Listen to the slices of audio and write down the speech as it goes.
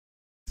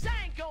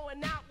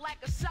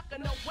sucker,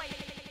 no way.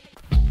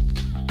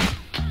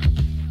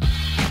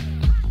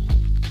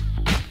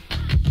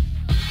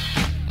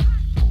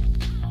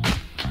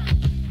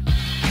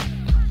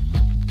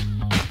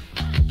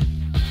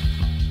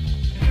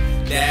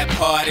 That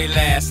party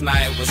last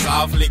night was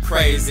awfully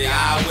crazy.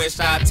 I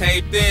wish I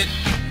taped it.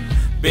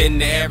 Been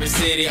to every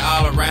city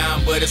all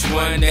around, but it's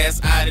one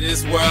that's out of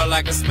this world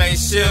like a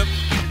spaceship.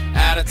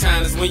 Out of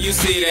town is when you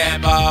see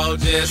that ball.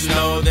 Just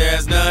know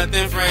there's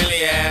nothing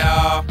friendly at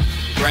all.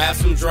 Grab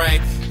some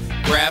drink,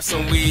 grab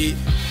some weed,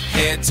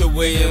 head to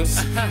Williams,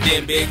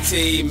 then Big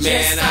T.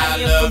 Man,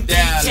 I love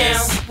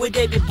Dallas. Where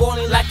they been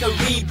balling like a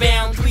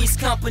rebound. 3's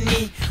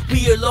company,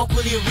 we are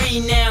locally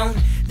renowned.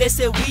 They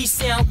said we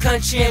sound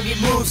country and we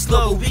move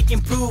slow. We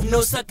can prove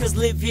no suckers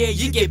live here,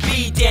 you get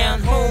beat down.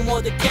 Home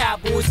of the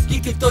Cowboys,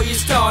 you can throw your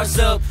stars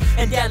up.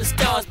 And Dallas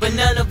stars, but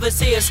none of us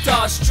here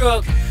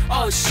starstruck.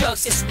 Oh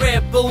shucks, it's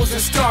Red Bulls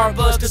and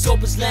Starbucks. Cause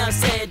Opus Lounge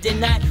Saturday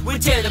night, we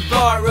tear the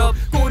bar up.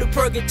 Go to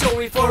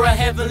purgatory for a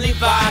heavenly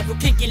vibe. We're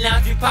kicking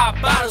lounge, we pop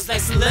bottles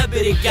like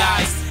celebrity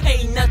guys.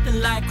 Ain't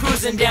nothing like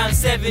cruising down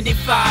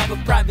 75. A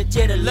private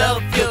jet of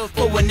love filled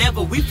for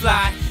whenever we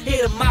fly.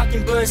 Hit a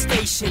Mockingbird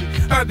station,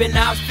 Urban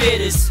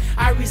Outfitters.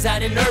 I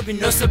reside in urban,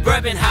 no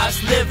suburban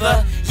house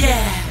liver.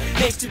 Yeah,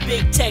 next to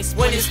Big Tex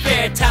when it's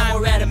fair time.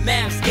 We're at a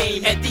Maps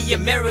game at the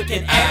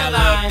American Airlines.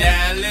 I love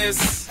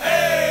Dallas,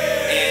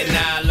 hey, and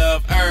I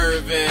love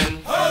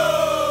Irvin.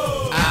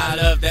 Oh, I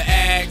love the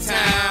Ag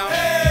Town,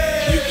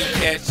 hey, you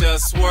can catch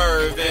us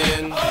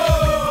swerving.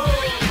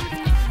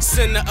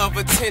 Center of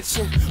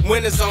attention,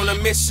 winners on a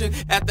mission.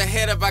 At the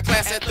head of our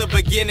class, at the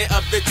beginning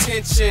of the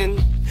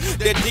tension.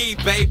 The D,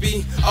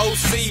 baby,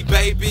 OC,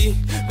 baby.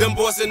 Them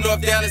boys in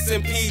North Dallas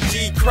and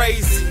PG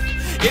crazy.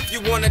 If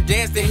you wanna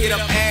dance, then hit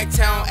up Ag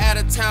Town. Out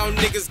of town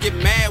niggas get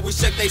mad, we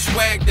shut they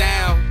swag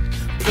down.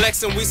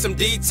 Flexin', we some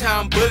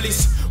D-Town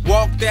bullies.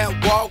 Walk that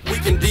walk, we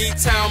can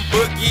D-Town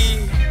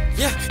boogie.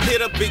 Yeah,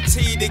 hit up Big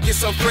T to get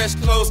some fresh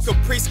clothes.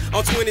 Caprice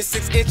on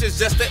 26 inches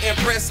just to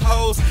impress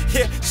hoes.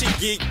 Yeah, she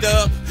geeked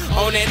up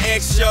on that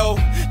X show.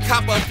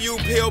 Cop a few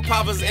pill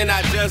poppers and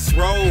I just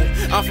roll.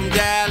 I'm from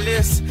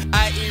Dallas,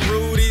 I eat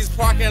Rudy's.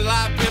 Parking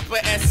lot pimper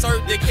at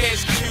Cirque to catch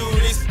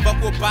cuties.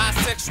 Fuck with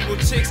bisexual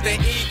chicks that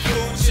eat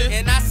coochie.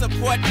 And I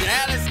support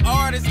Dallas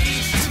artists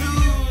each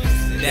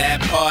Tuesday.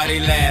 That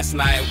party last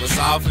night was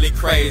awfully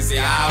crazy.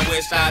 I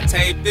wish I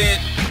taped it.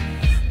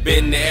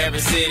 Been to every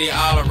city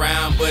all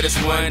around, but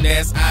it's one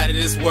that's out of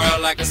this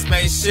world like a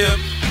spaceship.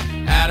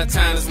 Out of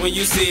town is when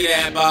you see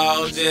that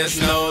ball.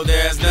 Just know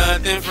there's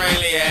nothing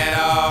friendly at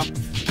all.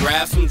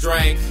 Grab some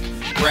drink,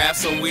 grab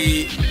some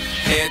weed,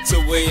 head to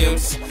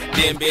Williams,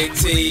 then Big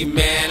T.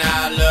 Man,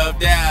 I love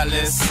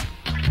Dallas.